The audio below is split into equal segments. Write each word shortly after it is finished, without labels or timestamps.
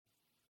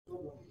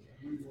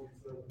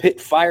Pitt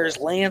fires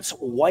Lance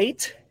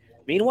White.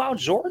 Meanwhile,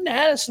 Jordan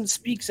Addison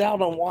speaks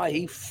out on why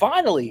he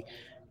finally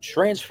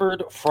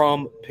transferred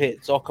from Pitt.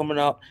 It's all coming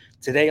up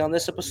today on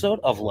this episode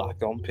of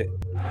Locked On Pitt.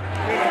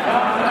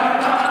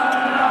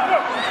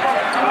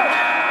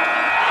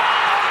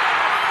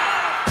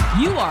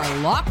 You are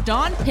Locked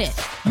On Pitt,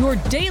 your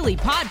daily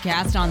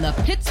podcast on the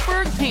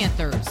Pittsburgh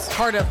Panthers,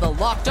 part of the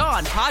Locked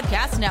On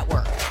Podcast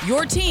Network,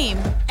 your team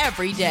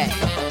every day.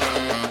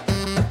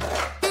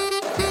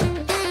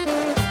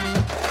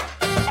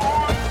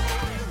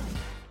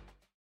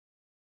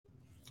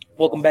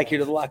 Welcome back here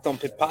to the Locked On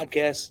Pitt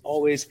podcast.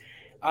 Always,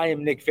 I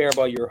am Nick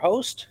Faribault, your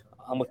host.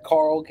 I'm with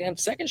Carl again.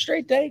 Second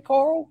straight day,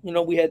 Carl. You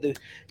know, we had the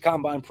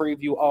Combine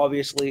preview,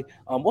 obviously.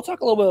 We'll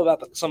talk a little bit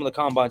about some of the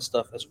Combine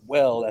stuff as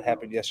well that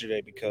happened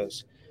yesterday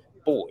because,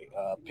 boy,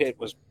 Pitt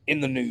was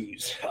in the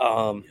news.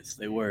 Yes,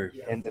 they were.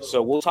 And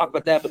so we'll talk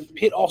about that. But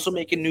Pitt also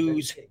making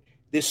news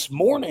this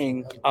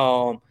morning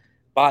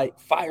by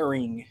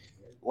firing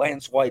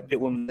Lance White, Pitt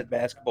women's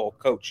basketball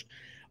coach.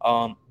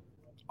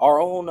 Our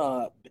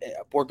own,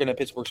 working at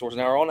Pittsburgh Sports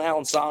Now, our own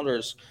Alan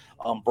Saunders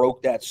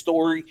broke that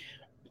story.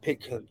 Pitt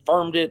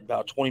confirmed it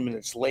about 20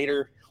 minutes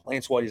later.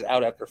 Lance White is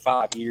out after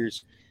 5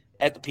 years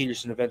at the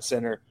Peterson Event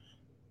Center.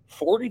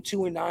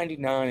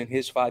 42-99 in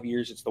his 5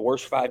 years. It's the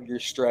worst 5-year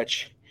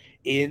stretch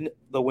in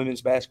the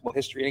women's basketball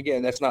history. And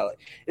again, it's not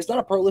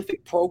a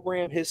prolific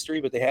program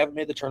history, but they haven't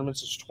made the tournament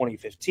since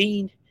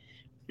 2015.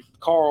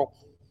 Carl,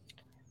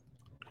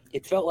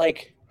 it felt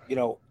like,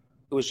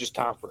 it was just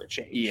time for a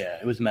change. Yeah,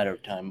 it was a matter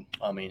of time.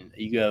 I mean,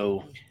 you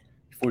go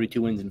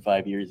 42 wins in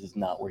 5 years is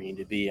not where you need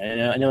to be.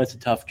 I know it's a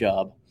tough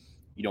job.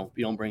 You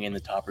don't bring in the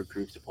top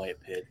recruits to play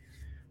at Pitt,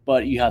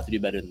 but you have to do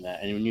better than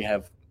that. And when you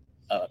have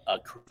a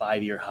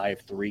 5-year high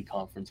of 3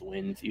 conference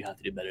wins, you have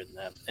to do better than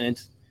that.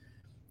 And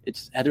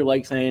it's Heather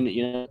like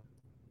saying,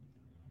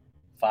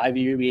 5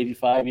 years, we gave you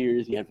 5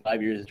 years. You had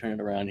 5 years to turn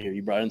it around here.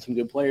 You brought in some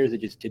good players.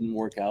 It just didn't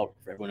work out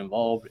for everyone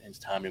involved, and it's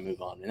time to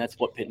move on. And that's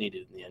what Pitt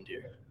needed in the end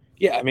here.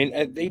 Yeah, I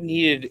mean, they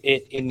needed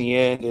it in the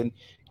end. And,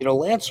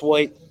 Lance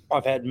White,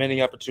 I've had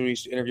many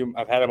opportunities to interview him.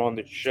 I've had him on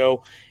the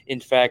show. In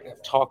fact,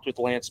 I've talked with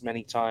Lance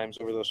many times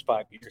over those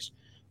 5 years.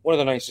 One of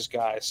the nicest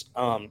guys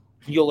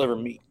you'll ever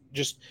meet.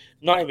 Just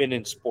not even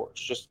in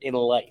sports, just in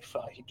life.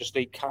 Just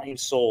a kind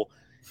soul.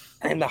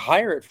 And the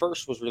hire at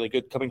first was really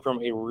good, coming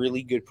from a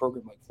really good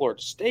program like Florida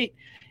State.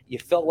 You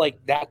felt like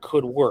that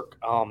could work.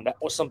 That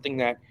was something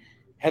that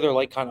Heather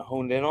Light kind of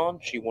honed in on.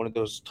 She wanted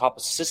those top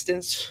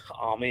assistants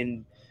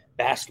in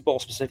basketball,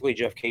 specifically.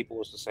 Jeff Capel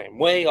was the same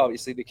way.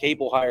 Obviously, the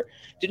Capel hire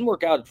didn't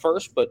work out at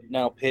first, but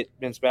now Pitt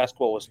men's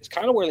basketball is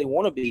kind of where they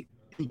want to be.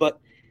 But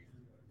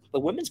the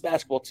women's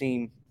basketball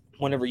team,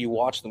 whenever you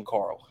watch them,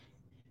 Carl,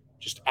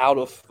 just out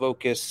of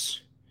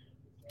focus,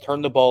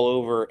 turn the ball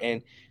over,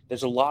 and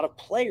there's a lot of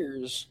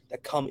players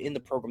that come in the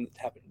program that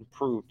haven't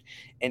improved,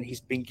 and he's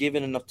been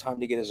given enough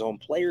time to get his own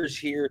players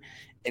here,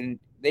 and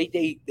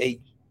they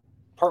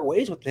part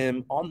ways with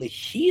him on the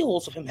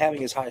heels of him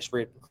having his highest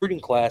rated recruiting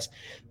class,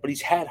 but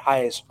he's had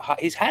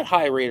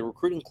high rated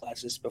recruiting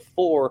classes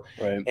before,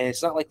 right? And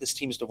it's not like this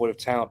team is devoid of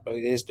talent, but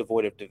it is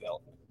devoid of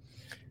development.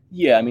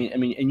 Yeah, I mean,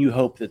 and you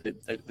hope that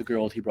the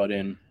girls he brought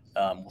in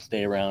will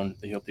stay around.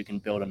 They hope they can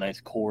build a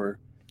nice core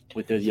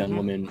with those young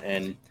women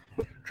and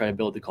try to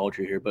build the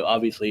culture here. But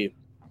obviously,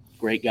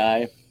 great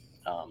guy,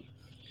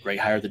 great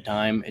hire at the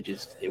time. In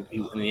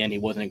the end, he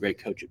wasn't a great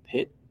coach at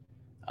Pitt.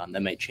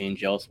 That might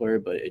change elsewhere,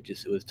 but it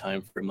was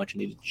time for a much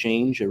needed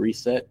change, a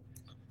reset,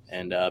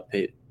 and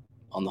Pitt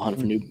on the hunt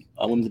for new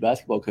women's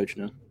basketball coach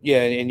now.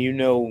 Yeah,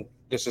 and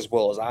this as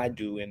well as I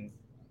do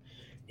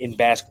in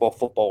basketball,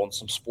 football, and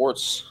some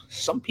sports.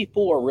 Some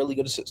people are really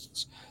good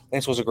assistants.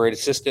 Lance was a great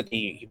assistant.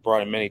 He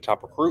brought in many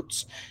top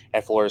recruits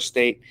at Florida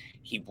State.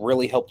 He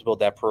really helped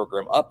build that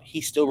program up. He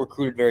still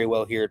recruited very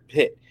well here at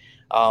Pitt,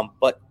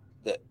 but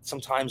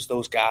sometimes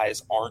those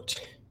guys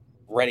aren't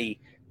ready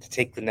to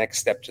take the next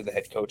step to the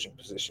head coaching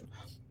position.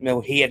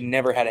 He had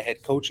never had a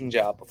head coaching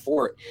job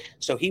before it.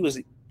 So he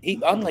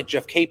unlike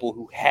Jeff Capel,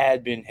 who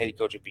had been head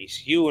coach at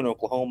VCU in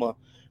Oklahoma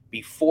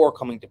before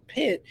coming to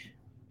Pitt,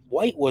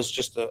 White was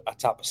just a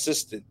top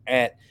assistant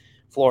at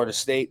Florida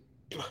State.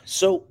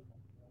 So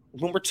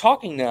when we're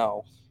talking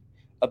now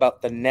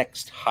about the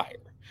next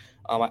hire,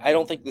 I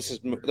don't think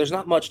there's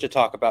not much to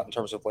talk about in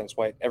terms of Lance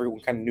White. Everyone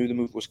kind of knew the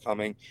move was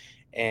coming,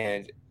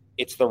 and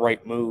it's the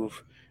right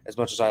move as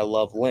much as I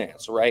love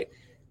Lance, right?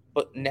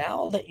 But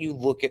now that you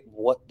look at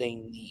what they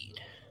need,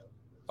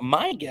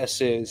 my guess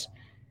is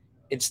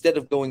instead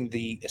of going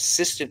the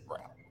assistant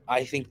route,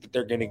 I think that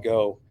they're going to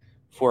go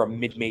for a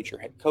mid-major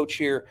head coach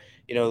here.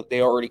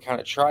 They already kind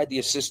of tried the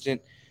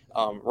assistant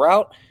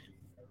route.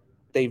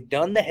 They've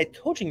done the head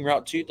coaching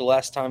route too. The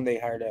last time they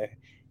hired a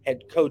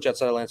head coach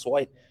outside of Lance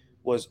White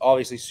was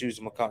obviously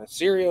Susan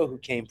McConnell-Serio, who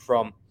came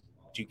from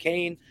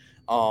Duquesne,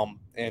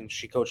 and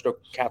she coached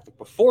Oakland Catholic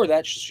before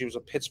that. She was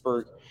a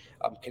Pittsburgh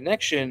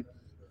connection.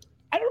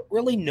 I don't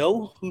really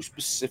know who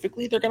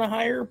specifically they're going to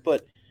hire,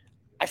 but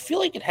I feel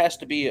like it has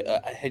to be a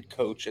head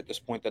coach at this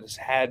point that has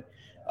had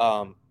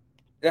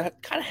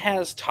that kind of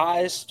has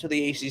ties to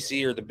the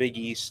ACC or the Big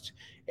East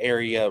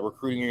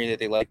recruiting area that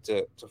they like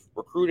to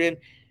recruit in,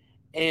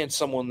 and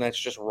someone that's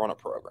just run a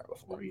program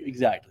before.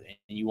 Exactly.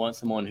 And you want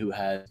someone who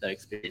has that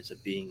experience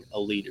of being a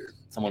leader,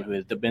 someone who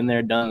has been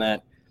there, done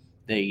that.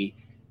 They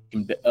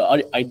can,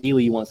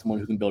 ideally, you want someone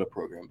who can build a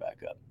program back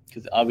up,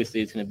 because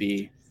obviously it's going to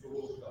be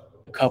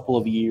a couple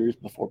of years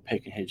before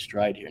Pitt can hit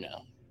stride here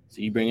now.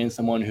 So you bring in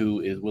someone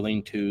who is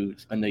willing to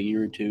spend a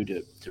year or two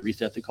to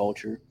reset the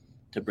culture,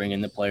 to bring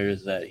in the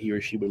players that he or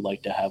she would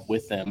like to have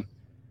with them,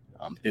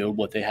 build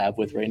what they have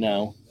with right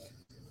now,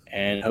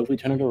 and hopefully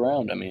turn it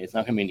around. I mean, it's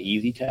not going to be an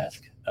easy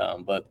task,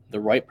 but the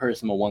right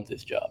person will want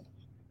this job,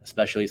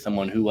 especially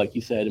someone who, like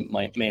you said,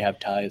 may have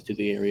ties to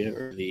the area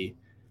or the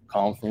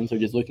conference, or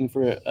just looking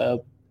for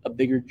a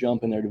bigger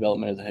jump in their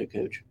development as a head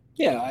coach.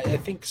 Yeah, I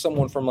think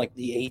someone from like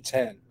the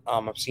A10.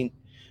 I've seen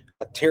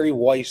Terry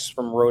Weiss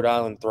from Rhode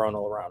Island thrown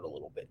around a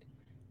little bit.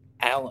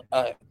 Allen,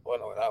 I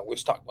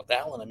was talking about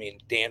Allen. I mean,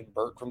 Dan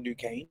Burt from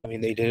Duquesne. I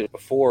mean, they did it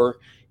before.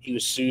 He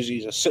was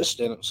Susie's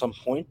assistant at some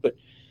point, but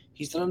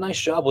he's done a nice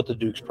job with the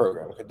Dukes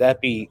program. Could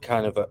that be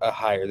kind of a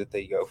hire that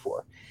they go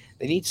for?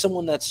 They need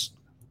someone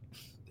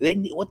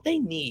what they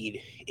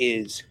need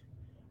is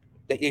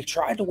that they've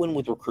tried to win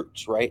with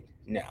recruits right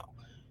now.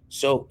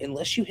 So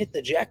unless you hit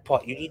the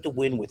jackpot, you need to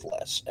win with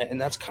less. And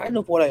that's kind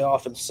of what I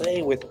often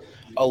say with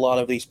a lot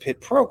of these Pitt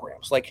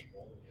programs. Like,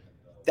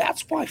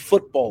 that's why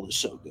football is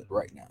so good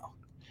right now.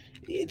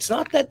 It's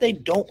not that they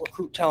don't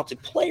recruit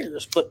talented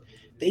players, but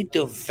they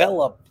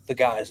develop the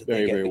guys that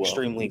they get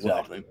extremely well.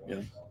 Exactly.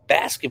 Yeah.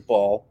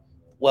 Basketball,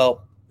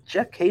 well,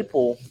 Jeff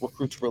Capel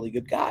recruits really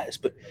good guys,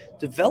 but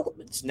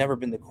development's never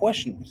been the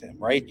question with him,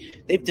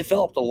 right? They've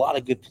developed a lot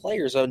of good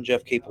players on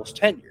Jeff Capel's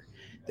tenure.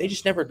 They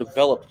just never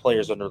developed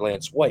players under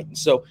Lance White. And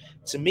so,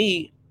 to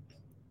me,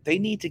 they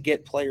need to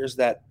get players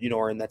that,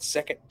 are in that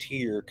second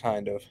tier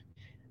kind of,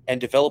 and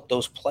develop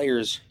those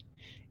players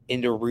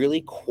into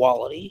really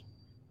quality,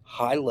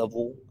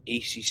 high-level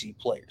ACC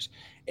players.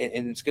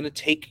 And it's going to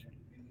take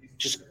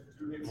just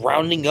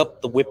rounding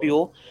up the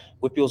WPIAL.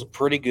 WPIAL's a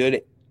pretty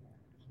good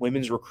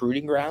women's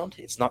recruiting ground.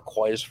 It's not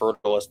quite as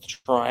fertile as the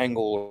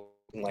Triangle or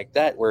something like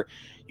that, where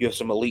you have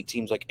some elite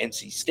teams like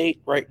NC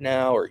State right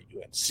now, or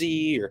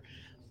UNC, or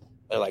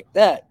like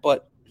that.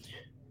 But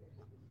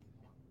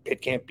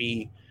it can't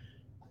be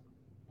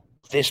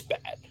this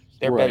bad.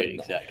 They're right, better than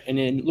exactly. And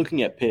then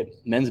looking at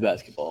Pitt men's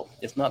basketball,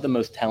 it's not the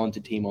most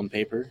talented team on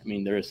paper. I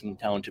mean, there are some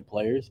talented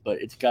players,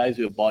 but it's guys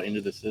who have bought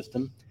into the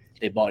system.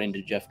 They bought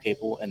into Jeff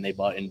Capel, and they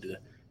bought into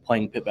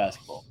playing Pitt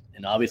basketball.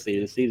 And obviously,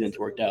 this season it's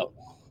worked out.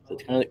 So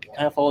it's kind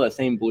of follow that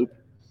same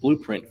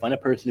blueprint. Find a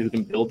person who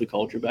can build the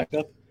culture back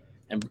up,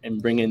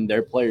 and bring in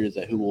their players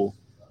who will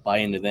buy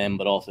into them,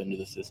 but also into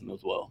the system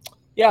as well.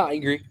 Yeah, I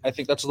agree. I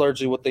think that's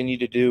largely what they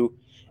need to do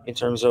in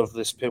terms of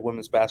this Pitt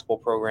women's basketball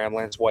program.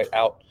 Lance White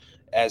out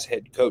as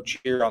head coach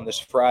here on this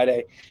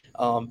Friday.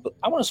 But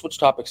I want to switch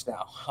topics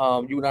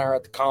now. You and I are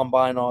at the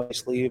Combine,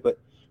 obviously, but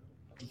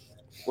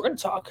we're going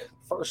to talk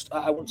first.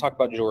 I want to talk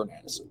about Jordan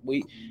Addison.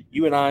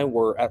 You and I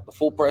were at the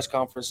full press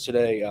conference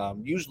today.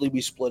 Usually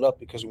we split up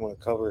because we want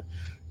to cover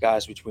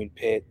guys between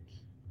Pitt,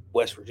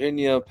 West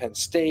Virginia, Penn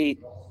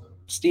State,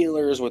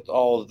 Steelers, with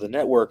all of the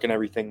network and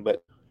everything.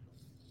 But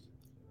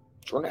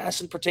Jordan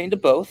Addison pertained to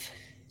both,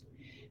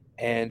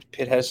 and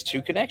Pitt has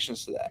two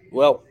connections to that.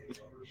 Well,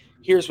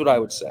 here's what I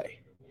would say.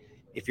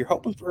 If you're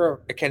hoping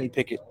for a Kenny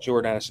Pickett,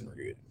 Jordan Addison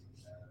reunion,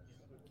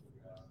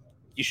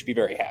 you should be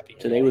very happy.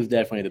 Today was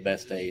definitely the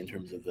best day in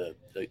terms of the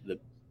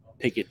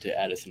Pickett to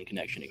Addison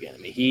connection again. I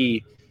mean,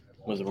 he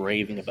was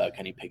raving about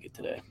Kenny Pickett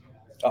today.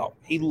 Oh,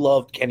 he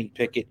loved Kenny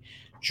Pickett.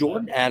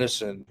 Jordan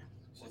Addison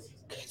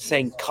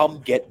saying,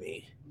 "Come get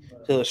me,"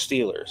 to the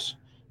Steelers,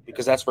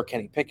 because that's where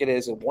Kenny Pickett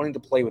is, and wanting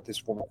to play with his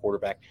former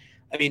quarterback.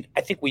 I mean,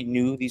 I think we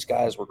knew these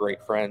guys were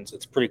great friends.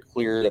 It's pretty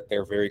clear that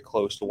they're very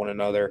close to one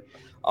another.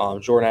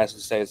 Jordan Addison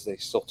says they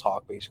still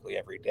talk basically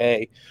every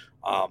day.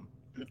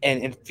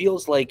 And it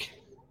feels like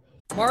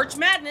March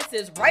Madness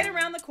is right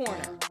around the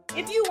corner.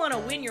 If you want to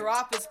win your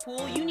office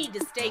pool, you need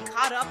to stay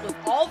caught up with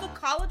all the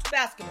college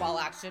basketball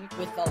action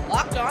with the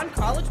Locked On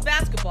College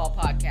Basketball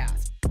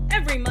Podcast.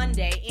 Every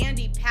Monday,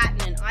 Andy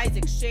Patton and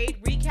Isaac Shade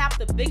recap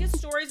the biggest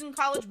stories in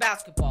college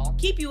basketball,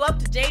 keep you up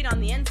to date on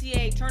the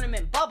NCAA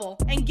tournament bubble,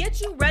 and get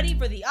you ready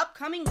for the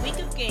upcoming week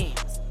of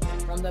games.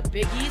 From the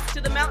Big East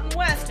to the Mountain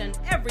West and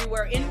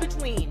everywhere in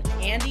between,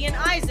 Andy and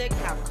Isaac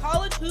have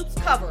college hoops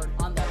covered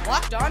on the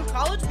Locked On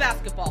College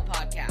Basketball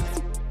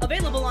Podcast.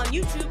 Available on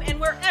YouTube and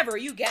wherever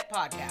you get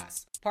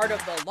podcasts. Part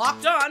of the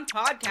Locked On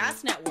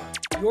Podcast Network.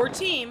 Your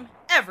team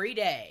every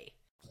day.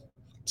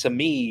 To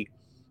me,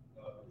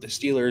 the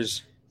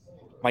Steelers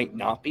might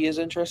not be as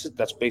interested.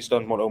 That's based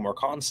on what Omar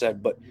Khan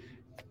said, but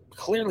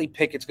clearly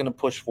Pickett's going to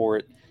push for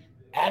it.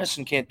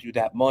 Addison can't do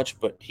that much,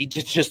 but he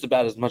did just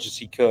about as much as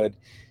he could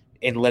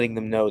in letting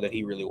them know that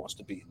he really wants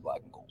to be in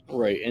black and gold.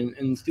 Right, and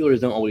Steelers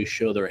don't always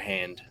show their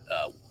hand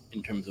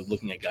in terms of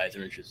looking at guys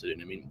they're interested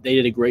in. I mean, they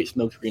did a great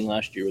smokescreen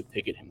last year with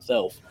Pickett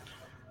himself.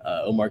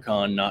 Omar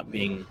Khan not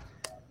being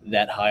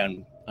that high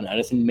on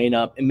Addison may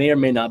or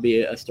may not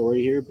be a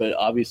story here, but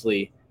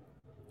obviously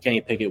Kenny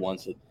Pickett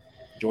wants it.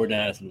 Jordan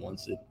Addison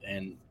wants it,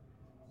 and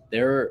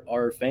there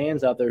are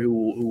fans out there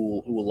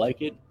who will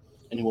like it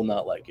and who will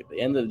not like it. But at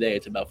the end of the day,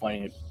 it's about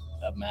finding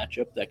a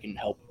matchup that can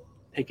help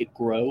Pickett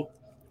grow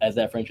as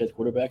that franchise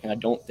quarterback. And I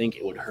don't think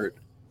it would hurt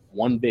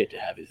one bit to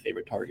have his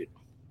favorite target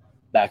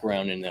back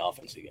around in the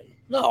offense again.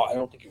 No, I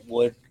don't think it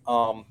would.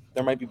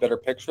 There might be better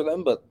picks for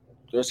them, but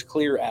there's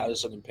clear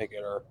Addison and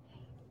Pickett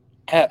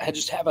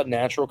just have a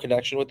natural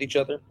connection with each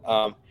other.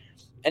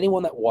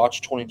 Anyone that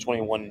watched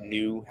 2021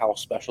 knew how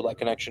special that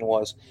connection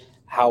was,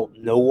 how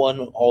no one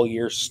all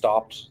year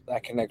stopped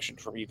that connection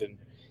from even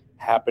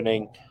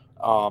happening.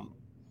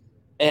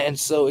 And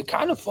so it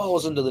kind of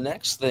falls into the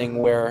next thing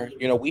where,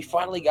 we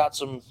finally got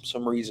some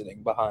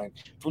reasoning behind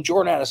from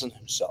Jordan Addison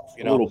himself,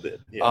 A little bit.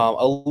 Yeah.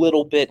 a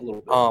little bit,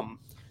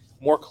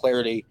 more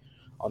clarity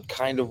on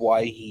kind of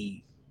why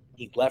he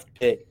left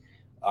Pitt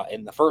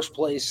in the first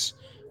place.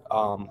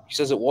 He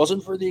says it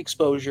wasn't for the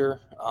exposure.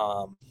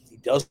 He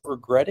doesn't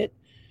regret it.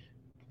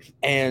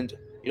 And,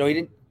 he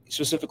didn't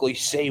specifically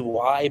say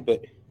why,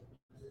 but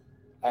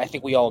I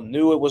think we all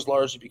knew it was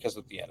largely because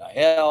of the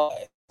NIL,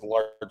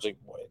 largely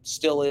what it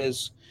still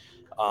is.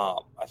 I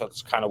thought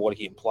that's kind of what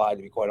he implied,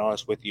 to be quite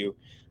honest with you.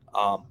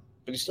 But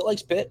he still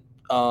likes Pitt.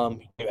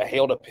 He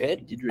hailed a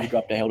Pitt. He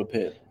dropped a hail to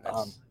Pitt.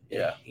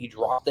 Yeah. He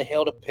dropped the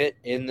hail to Pitt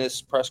in this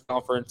press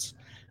conference.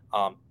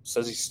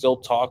 Says he still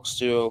talks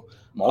to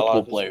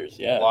multiple players.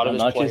 Yeah. A lot of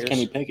not players. Just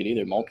Kenny Pickett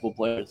either. Multiple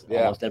players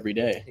almost every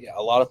day. Yeah,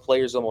 a lot of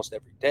players almost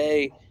every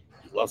day.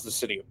 He loves the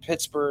city of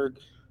Pittsburgh.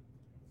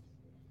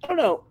 I don't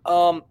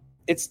know.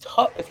 It's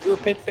tough. If you're a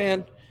Pitt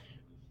fan,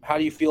 how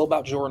do you feel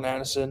about Jordan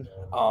Addison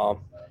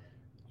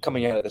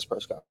coming out of this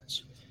press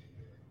conference?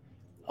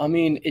 I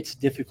mean, it's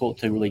difficult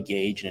to really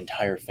gauge an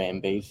entire fan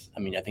base. I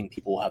mean, I think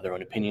people will have their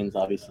own opinions,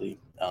 obviously.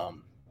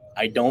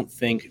 I don't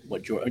think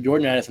what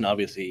Jordan Addison,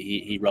 obviously,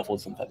 he ruffled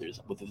some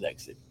feathers with his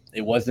exit.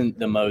 It wasn't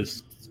the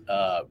most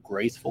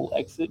graceful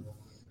exit,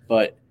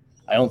 but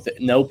I don't think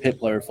no Pitt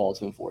player faults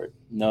him for it.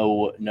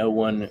 No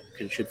one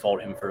should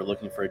fault him for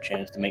looking for a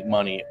chance to make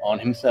money on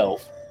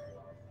himself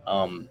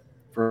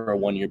for a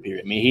 1 year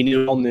period. I mean,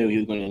 he all knew he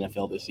was going to the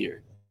NFL this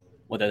year,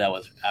 whether that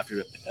was after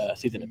the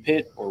season at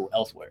Pitt or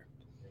elsewhere.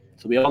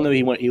 So we all knew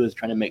he was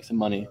trying to make some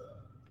money,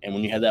 and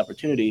when you had the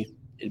opportunity,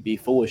 it'd be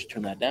foolish to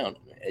turn that down.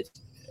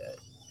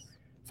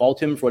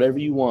 Fault him for whatever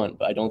you want,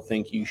 but I don't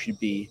think you should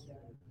be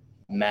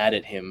mad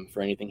at him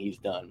for anything he's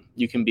done.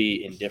 You can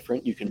be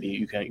indifferent. You can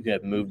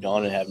have moved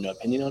on and have no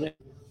opinion on it.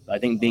 But I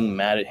think being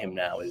mad at him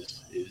now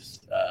is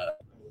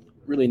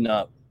really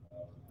not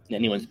in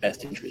anyone's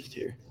best interest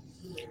here.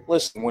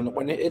 Listen,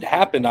 when it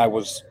happened,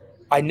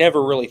 I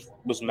never really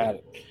was mad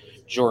at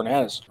Jordan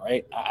Addison,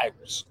 right?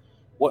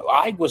 What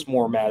I was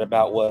more mad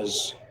about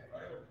was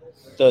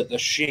the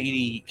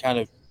shady kind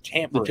of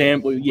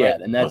tampering. Yeah,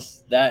 right? And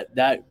that's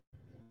that.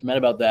 Mad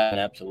about that,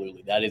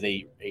 absolutely. That is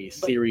a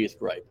serious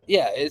gripe.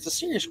 Yeah, it's a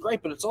serious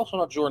gripe, but it's also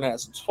not Jordan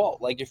Addison's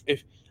fault. Like,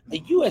 if a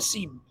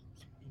USC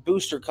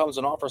booster comes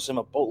and offers him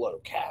a boatload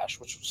of cash,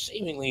 which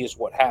seemingly is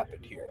what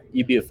happened here,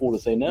 you'd be a fool to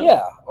say no.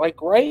 Yeah,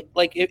 right?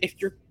 Like, if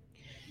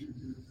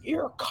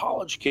you're a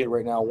college kid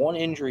right now, one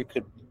injury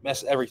could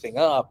mess everything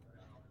up.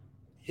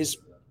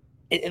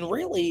 And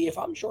really, if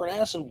I'm Jordan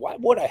Addison, why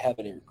would I have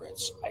any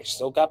regrets? I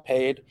still got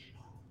paid.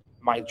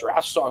 My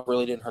draft stock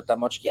really didn't hurt that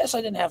much. Yes,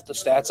 I didn't have the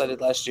stats I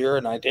did last year,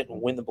 and I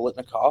didn't win the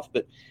Biletnikoff,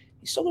 but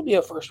he's still going to be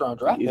a first-round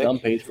draft pick. He's on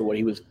pace for what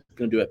he was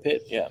going to do at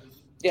Pitt, yeah.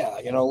 Yeah,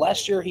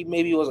 last year he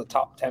maybe was a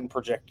top 10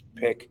 projected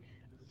pick.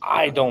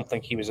 I don't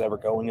think he was ever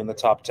going in the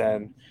top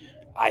 10.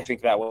 I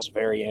think that was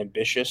very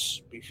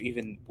ambitious,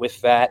 even with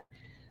that.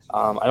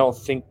 I don't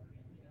think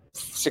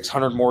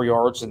 600 more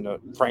yards in the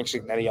Frank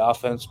Cignetti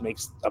offense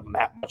makes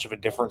much of a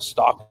difference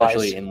stock-wise.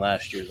 Especially in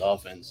last year's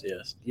offense,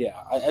 yes. Yeah,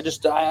 I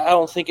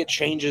don't think it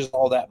changes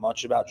all that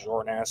much about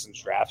Jordan Addison's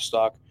draft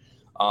stock.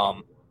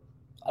 I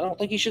don't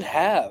think he should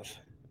have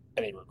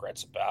any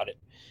regrets about it.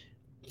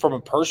 From a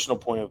personal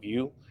point of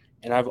view,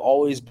 and I've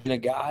always been a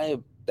guy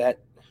that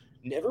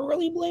never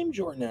really blamed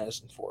Jordan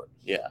Addison for it.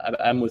 Yeah,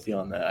 I'm with you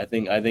on that. I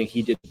think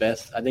he did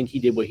best. I think he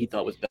did what he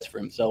thought was best for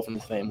himself and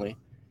his family,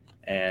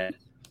 and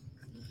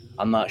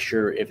I'm not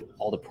sure if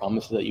all the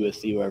promises at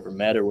USC were ever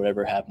met or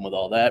whatever happened with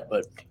all that,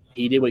 but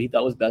he did what he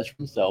thought was best for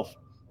himself.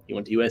 He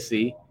went to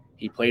USC.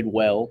 He played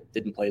well,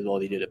 didn't play as well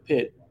as he did at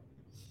Pitt.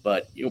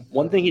 But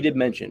one thing he did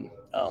mention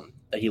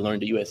that he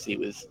learned at USC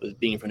was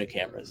being in front of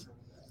cameras.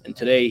 And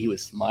today he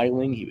was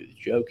smiling, he was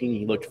joking,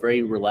 he looked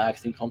very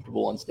relaxed and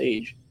comfortable on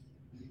stage.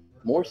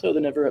 More so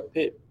than ever at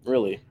Pitt,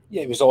 really.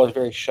 Yeah, he was always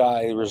very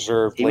shy,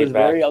 reserved, He laid was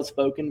back. very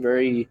outspoken,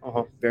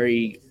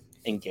 very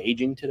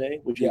engaging today,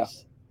 which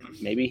is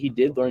maybe he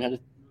did learn how to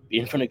be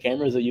in front of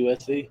cameras at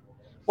USC.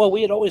 Well,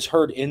 we had always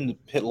heard in the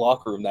Pitt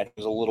locker room that he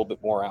was a little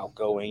bit more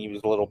outgoing. He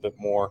was a little bit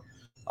more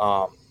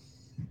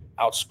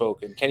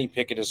outspoken. Kenny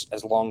Pickett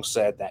has long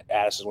said that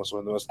Addison was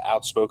one of the most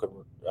outspoken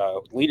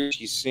leaders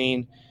he's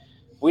seen.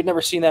 We'd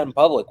never seen that in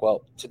public.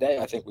 Well, today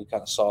I think we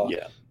kind of saw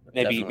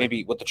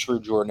maybe what the true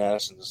Jordan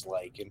Addison is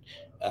like. And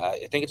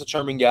I think it's a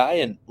charming guy.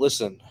 And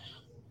listen,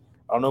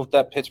 I don't know if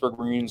that Pittsburgh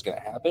reunion is going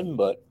to happen,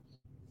 but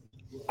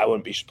I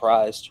wouldn't be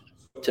surprised.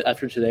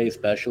 after today,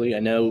 especially, I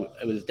know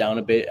it was down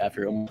a bit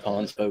after Omar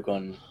Khan spoke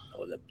on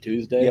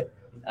Tuesday. Yep.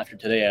 After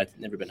today, it's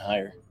never been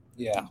higher.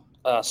 Yeah.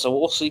 So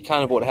we'll see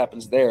kind of what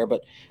happens there.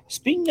 But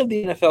speaking of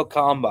the NFL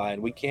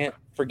Combine, we can't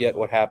forget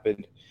what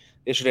happened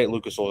yesterday at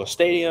Lucas Oil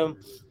Stadium.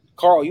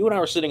 Carl, you and I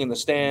were sitting in the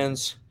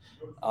stands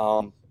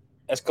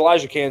as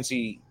Kalijah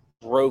Kancey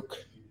broke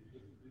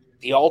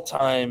the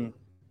all-time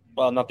 –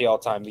 well, not the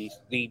all-time,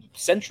 the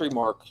century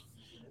mark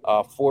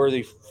for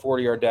the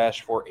 40-yard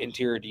dash for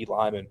interior D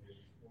lineman,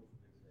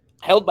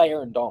 held by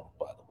Aaron Donald,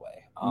 by the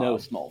way. No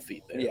small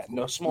feat there. Yeah,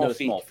 no small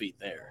feat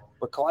there.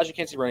 But Kalijah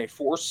Kancey ran a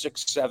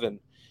 4.67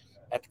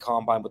 at the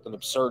Combine with an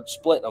absurd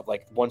split of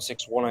like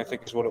 1.61, I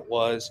think is what it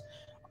was.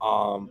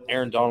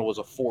 Aaron Donald was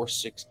a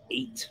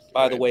 4.68,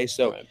 by the way.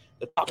 So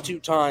the top 2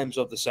 times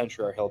of the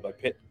century are held by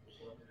Pitt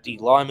D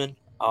linemen.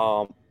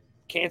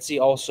 Kancey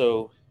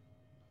also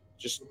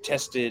just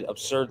tested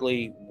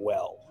absurdly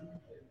well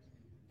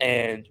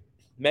and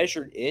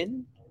measured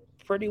in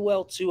pretty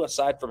well too,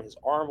 aside from his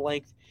arm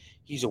length.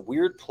 He's a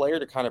weird player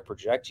to kind of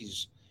project.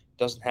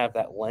 Doesn't have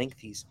that length.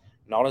 He's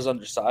not as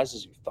undersized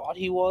as you thought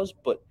he was,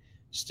 but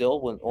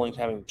still, when only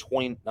having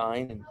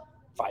 29 and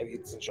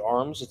 5/8 inch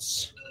arms,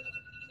 it's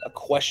a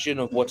question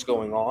of what's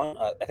going on.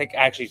 I think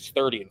actually it's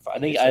 30 and 5. I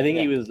think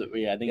he was.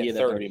 Yeah, I think he had that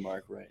 30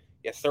 mark, right?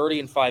 Yeah, 30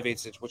 and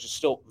 5/8 inch, which is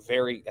still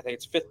very. I think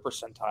it's 5th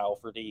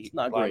percentile for D. It's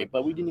not great,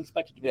 but we didn't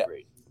expect it to be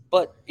great.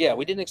 But yeah,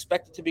 we didn't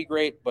expect it to be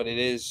great, but it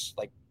is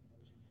like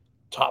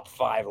top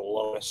 5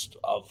 lowest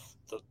of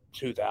the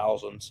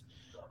 2000s.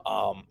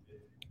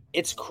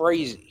 It's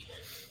crazy,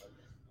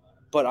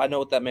 but I know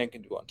what that man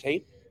can do on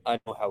tape. I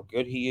know how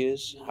good he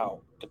is,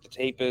 how good the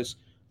tape is,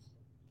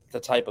 the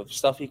type of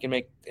stuff he can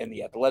make, and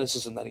the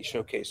athleticism that he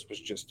showcased was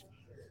just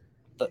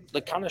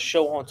the kind of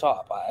show on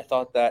top. I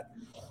thought that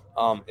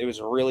it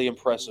was really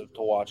impressive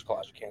to watch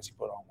Kalijah Kancey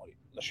put on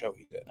the show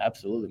he did.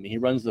 Absolutely. I mean, he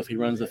runs the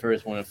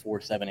first one at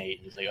 4.78.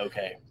 He's like,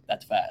 okay,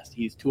 that's fast.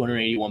 He's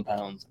 281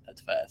 pounds.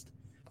 That's fast.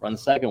 Run the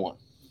second one,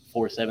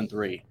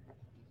 4.73.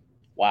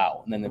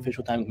 Wow. And then the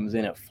official time comes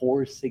in at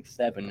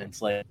 4.67. And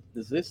it's like,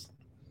 is this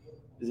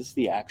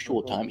the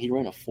actual time? He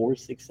ran a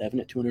 4.67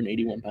 at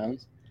 281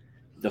 pounds,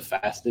 the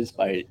fastest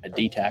by a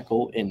D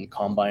tackle in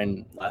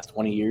Combine last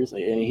 20 years.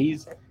 And he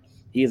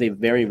is a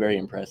very, very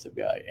impressive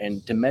guy.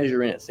 And to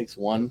measure in at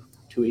 6'1",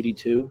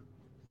 282,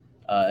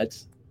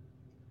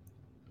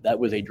 that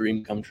was a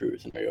dream come true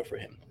scenario for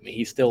him. I mean,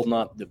 he's still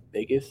not the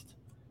biggest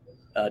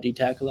D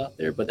tackle out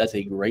there, but that's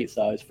a great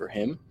size for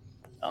him.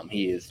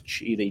 He's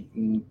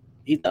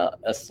not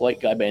a slight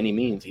guy by any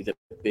means. He's a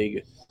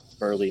big,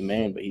 burly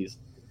man, but he's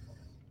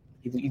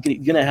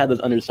going to have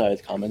those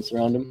undersized comments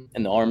around him,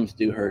 and the arms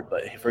do hurt.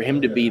 But for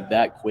him to be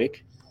that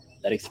quick,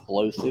 that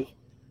explosive,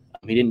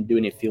 he didn't do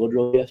any field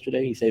drill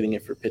yesterday. He's saving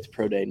it for Pitt's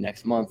Pro Day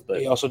next month.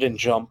 But he also didn't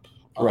jump.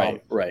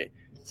 Right.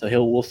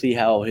 So we'll see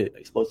how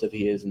explosive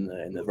he is in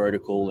the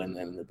vertical and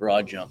then the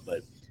broad jump.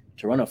 But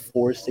to run a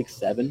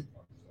 4.67,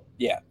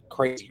 yeah,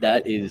 crazy.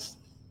 That is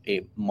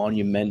a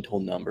monumental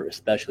number,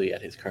 especially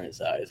at his current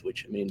size.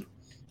 Which, I mean,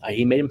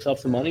 he made himself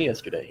some money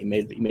yesterday. He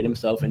made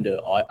himself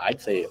into, I'd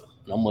say,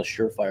 an almost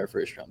surefire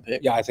first-round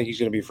pick. Yeah, I think he's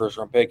going to be a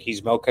first-round pick.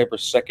 He's Mel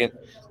Kiper's second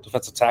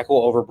defensive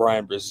tackle over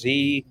Brian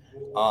Brzee,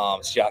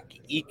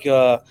 Siaki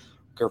Ika,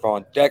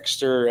 Gervon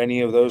Dexter,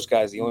 any of those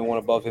guys. The only one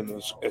above him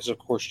is of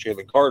course,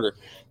 Jalen Carter.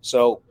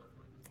 So,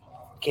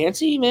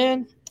 Kancey,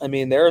 man, I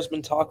mean, there has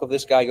been talk of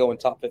this guy going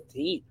top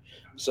 15.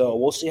 So,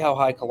 we'll see how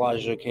high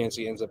Kalijah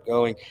Kancey ends up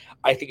going.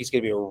 I think he's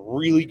going to be a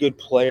really good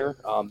player.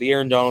 The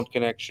Aaron Donald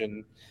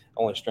connection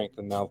only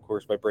strengthened now, of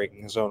course, by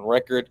breaking his own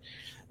record.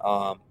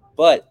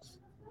 But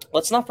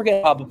let's not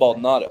forget Haba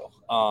Baldonado.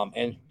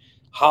 And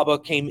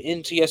Haba came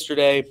into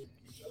yesterday,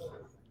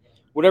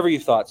 whatever you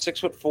thought,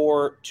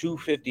 6'4",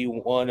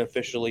 251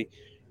 officially.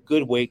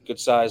 Good weight, good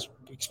size.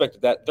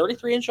 Expected that.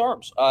 33-inch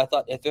arms. I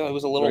thought it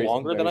was a little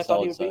longer than I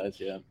thought he would size,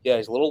 be. Yeah,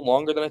 he's a little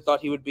longer than I thought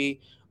he would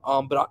be.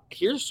 But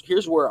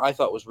here's where I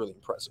thought was really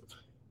impressive.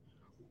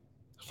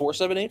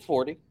 4.78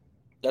 40.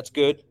 That's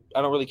good.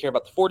 I don't really care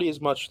about the 40 as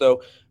much,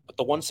 though. But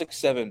the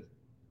 1.67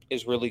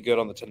 is really good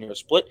on the 10-yard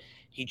split.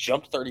 He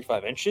jumped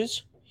 35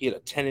 inches. He had a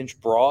 10-inch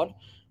broad,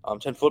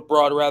 10-foot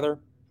broad, rather,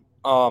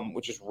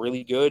 which is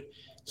really good.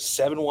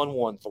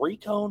 7.11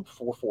 3-cone,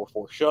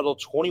 4.44 shuttle,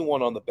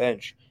 21 on the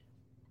bench.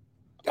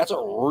 That's a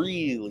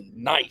really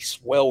nice,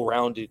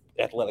 well-rounded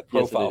athletic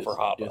profile for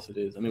Haba. Yes, it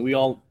is. I mean,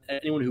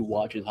 anyone who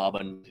watches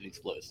Haba knows he's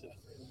explosive.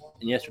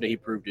 And yesterday he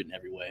proved it in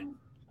every way.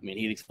 I mean,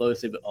 he's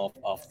explosive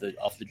off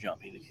the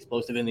jump. He's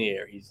explosive in the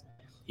air. He's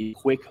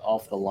quick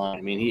off the line.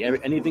 I mean,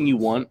 anything you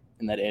want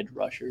in that edge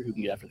rusher who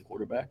can get after the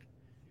quarterback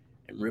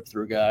and rip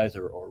through guys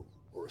or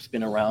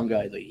spin around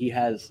guys. Like, he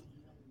has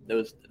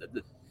the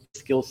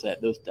skill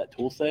set, that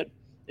tool set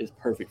is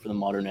perfect for the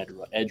modern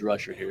edge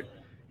rusher here.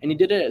 And he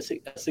did it at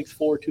 6'4",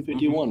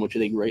 251, which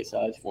is a great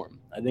size for him.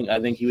 I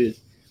think he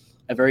was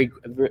a very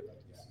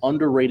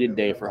underrated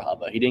day for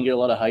Haba. He didn't get a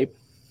lot of hype.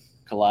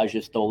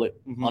 Kalijah stole it,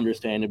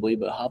 understandably,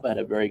 but Haba had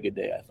a very good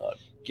day, I thought.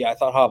 Yeah, I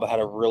thought Haba had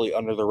a really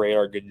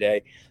under-the-radar good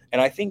day.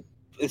 And I think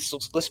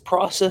this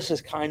process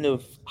is kind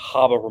of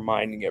Haba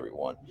reminding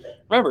everyone.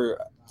 Remember,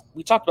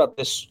 we talked about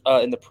this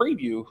in the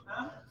preview.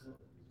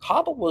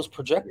 Haba was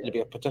projected to be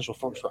a potential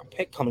first-round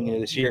pick coming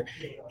into this year.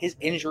 His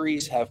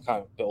injuries have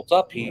kind of built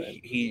up.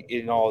 He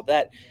and all of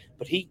that,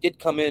 but he did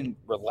come in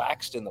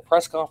relaxed in the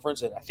press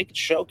conference, and I think it's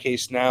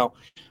showcased now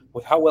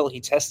with how well he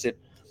tested,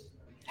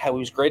 how he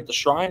was great at the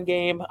Shrine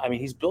game. I mean,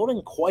 he's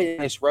building quite a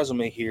nice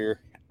resume here.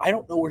 I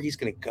don't know where he's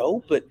going to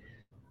go, but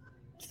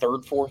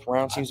third, fourth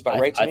round seems about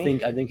right to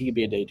me. I think he could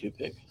be a day 2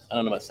 pick. I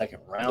don't know about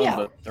second round,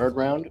 but third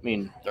round. I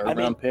mean,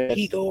 round pick.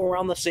 He go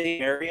around the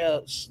same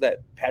areas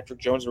that Patrick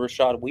Jones and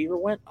Rashad Weaver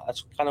went.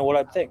 That's kind of what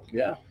I think.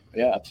 Yeah,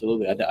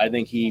 absolutely. I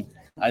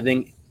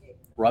think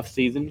rough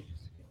season.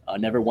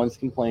 Never once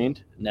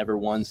complained. Never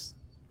once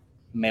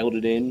mailed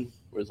it in.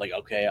 Where it's like,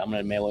 okay, I'm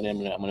gonna mail it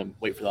in. I'm gonna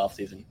wait for the off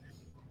season.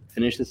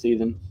 Finish the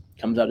season.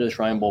 Comes out to the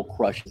Shrine Bowl,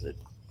 crushes it.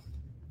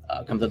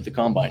 Comes out to the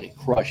Combine,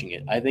 crushing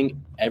it. I think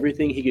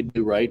everything he could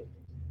do right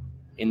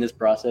in this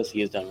process, he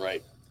has done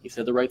right. He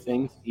said the right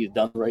things. He's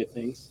done the right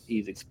things.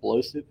 He's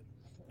explosive.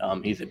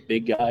 He's a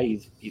big guy.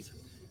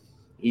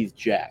 He's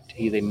jacked.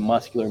 He's a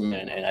muscular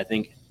man, and I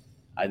think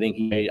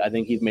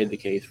he's made the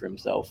case for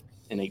himself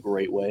in a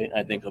great way.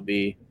 I think he'll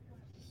be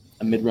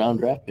a mid-round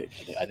draft pick.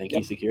 I think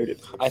he secured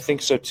it. I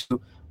think so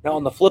too. Now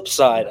on the flip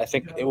side, I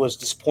think it was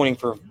disappointing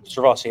for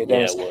Servacio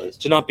Dennis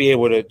to not be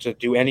able to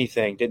do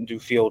anything. Didn't do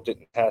field,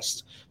 didn't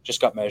test, just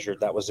got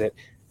measured. That was it.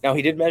 Now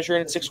he did measure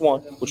in at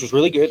 6'1", which was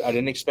really good. I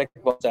didn't expect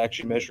him to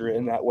actually measure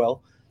in that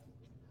well.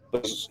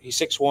 But he's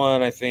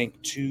 6'1", I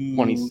think,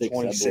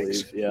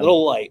 226. Yeah. A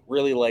little light,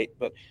 really light.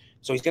 But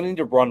so he's going to need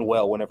to run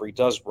well whenever he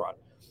does run.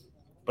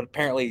 But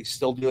apparently he's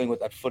still dealing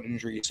with that foot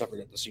injury he suffered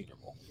at the Senior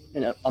Bowl.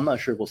 And I'm not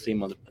sure if we'll see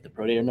him at the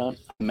Pro Day or not.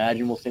 I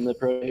imagine we'll see him at the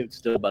Pro Day. It's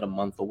still about a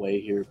month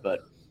away here,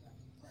 but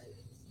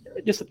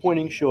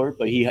disappointing, sure.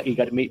 But he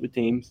got to meet with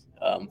teams,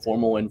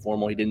 formal,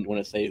 informal. He didn't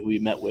want to say who he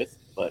met with,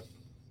 but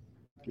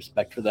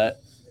respect for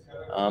that.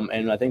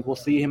 And I think we'll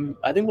see him.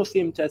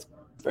 Test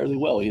fairly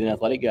well. He's an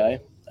athletic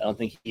guy. I don't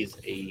think he's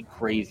a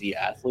crazy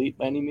athlete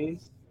by any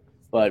means,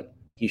 but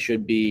he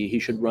should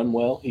run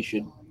well. He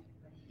should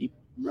be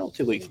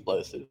relatively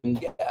explosive. And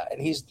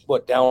he's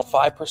down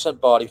 5%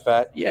 body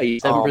fat. Yeah,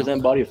 he's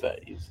 7% body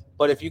fat.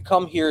 But if you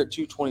come here at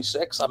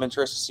 226, I'm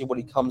interested to see what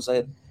he comes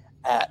in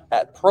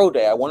at Pro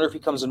Day. I wonder if he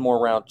comes in more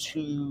around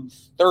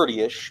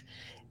 230-ish,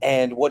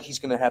 and what he's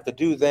going to have to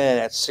do then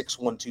at 6'1",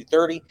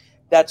 230.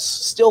 That's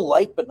still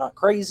light, but not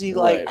crazy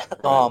light.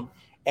 Right.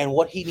 And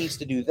what he needs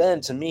to do then,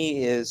 to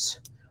me, is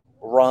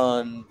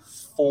run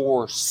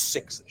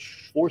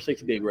 4.6-ish. 4.6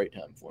 would be a great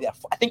time for him. Yeah,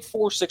 I think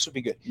 4.6 would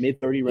be good.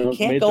 Mid-30 rounds.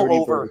 He can't go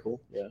over.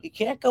 Yeah. He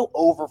can't go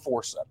over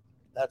 4.7.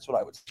 That's what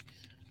I would say.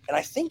 And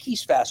I think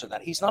he's faster than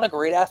that. He's not a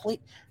great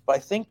athlete, but I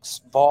think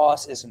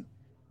Voss is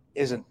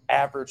an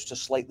average to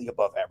slightly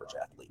above average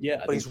athlete.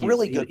 Yeah, but he's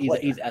really good.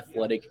 He's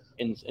athletic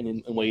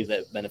in ways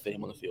that benefit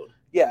him on the field.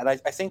 Yeah, and I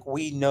think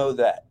we know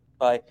that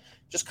by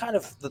just kind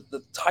of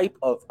the type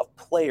of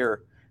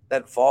player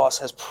that Voss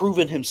has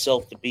proven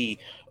himself to be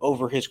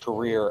over his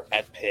career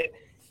at Pitt.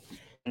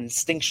 An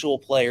instinctual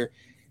player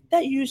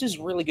that uses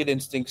really good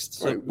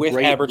instincts with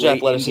average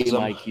athleticism.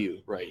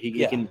 IQ, right? He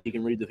can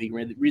read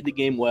the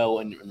game well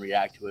and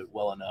react to it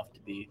well enough to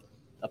be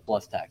a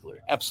plus tackler.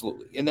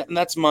 Absolutely, and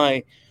that's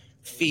my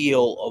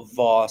feel of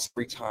Voss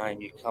every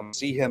time you come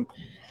see him.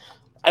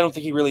 I don't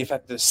think he really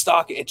affected his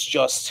stock. It's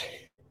just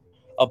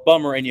a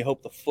bummer, and you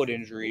hope the foot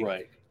injury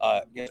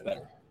gets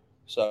better.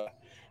 So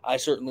I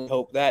certainly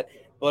hope that.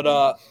 But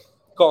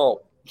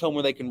Carl, tell them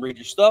where they can read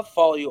your stuff,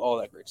 follow you, all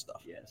that great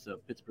stuff. Yeah, so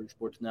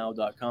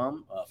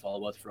PittsburghSportsNow.com.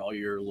 Follow us for all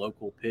your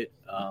local Pitt,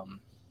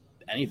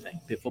 anything.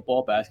 Pitt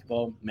football,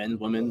 basketball, men's,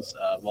 women's,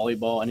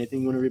 volleyball,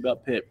 anything you want to read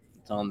about Pitt,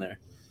 it's on there.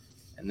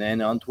 And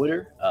then on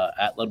Twitter,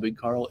 at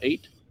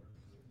LudwigCarl8.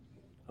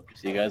 Hope to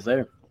see you guys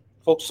there.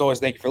 Folks, as always,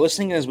 thank you for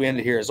listening. As we end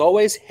it here, as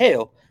always,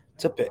 hail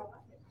to Pitt.